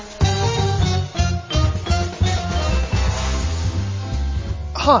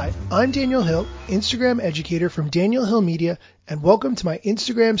Hi, I'm Daniel Hill, Instagram educator from Daniel Hill Media, and welcome to my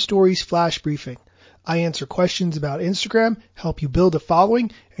Instagram Stories Flash Briefing. I answer questions about Instagram, help you build a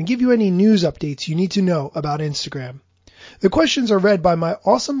following, and give you any news updates you need to know about Instagram. The questions are read by my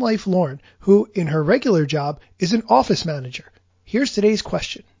awesome wife Lauren, who in her regular job is an office manager. Here's today's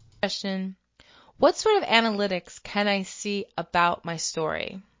question. What sort of analytics can I see about my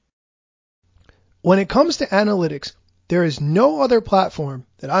story? When it comes to analytics, there is no other platform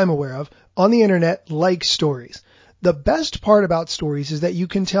that I'm aware of on the internet like Stories. The best part about Stories is that you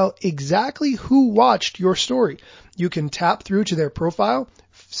can tell exactly who watched your story. You can tap through to their profile,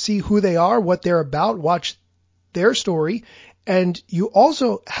 see who they are, what they're about, watch their story, and you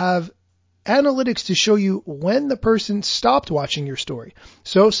also have analytics to show you when the person stopped watching your story.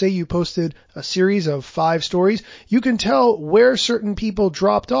 So say you posted a series of 5 stories, you can tell where certain people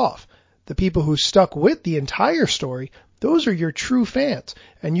dropped off. The people who stuck with the entire story, those are your true fans,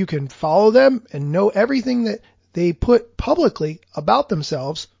 and you can follow them and know everything that they put publicly about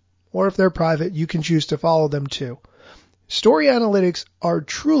themselves, or if they're private, you can choose to follow them too. Story analytics are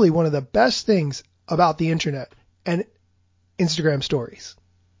truly one of the best things about the internet and Instagram stories.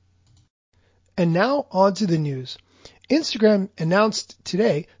 And now on to the news. Instagram announced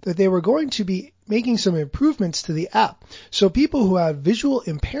today that they were going to be making some improvements to the app, so people who have visual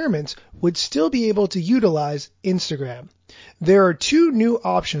impairments would still be able to utilize Instagram. There are 2 new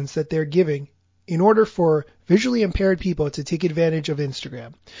options that they're giving in order for visually impaired people to take advantage of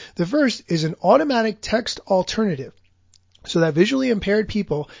Instagram. The first is an automatic text alternative, so that visually impaired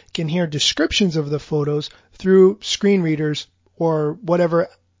people can hear descriptions of the photos through screen readers or whatever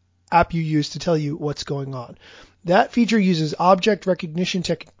app you use to tell you what's going on. That feature uses object recognition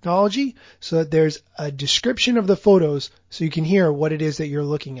technology so that there's a description of the photos so you can hear what it is that you're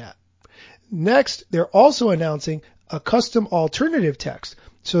looking at. Next, they're also announcing a custom alternative text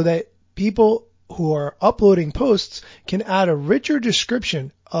so that people who are uploading posts can add a richer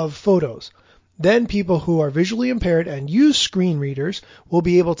description of photos. Then people who are visually impaired and use screen readers will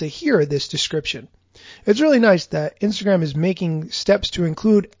be able to hear this description. It's really nice that Instagram is making steps to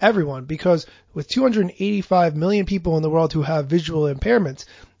include everyone, because with 285 million people in the world who have visual impairments,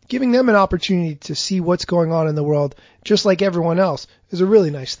 giving them an opportunity to see what's going on in the world just like everyone else is a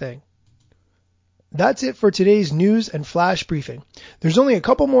really nice thing. That's it for today's news and flash briefing. There's only a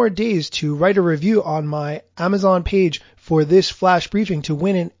couple more days to write a review on my Amazon page for this flash briefing to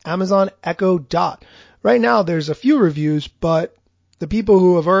win an Amazon Echo Dot. Right now there's a few reviews, but the people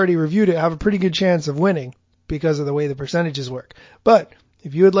who have already reviewed it have a pretty good chance of winning because of the way the percentages work. But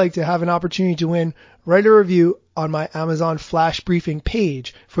if you would like to have an opportunity to win, write a review on my Amazon flash briefing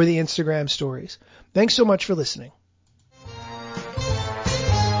page for the Instagram stories. Thanks so much for listening.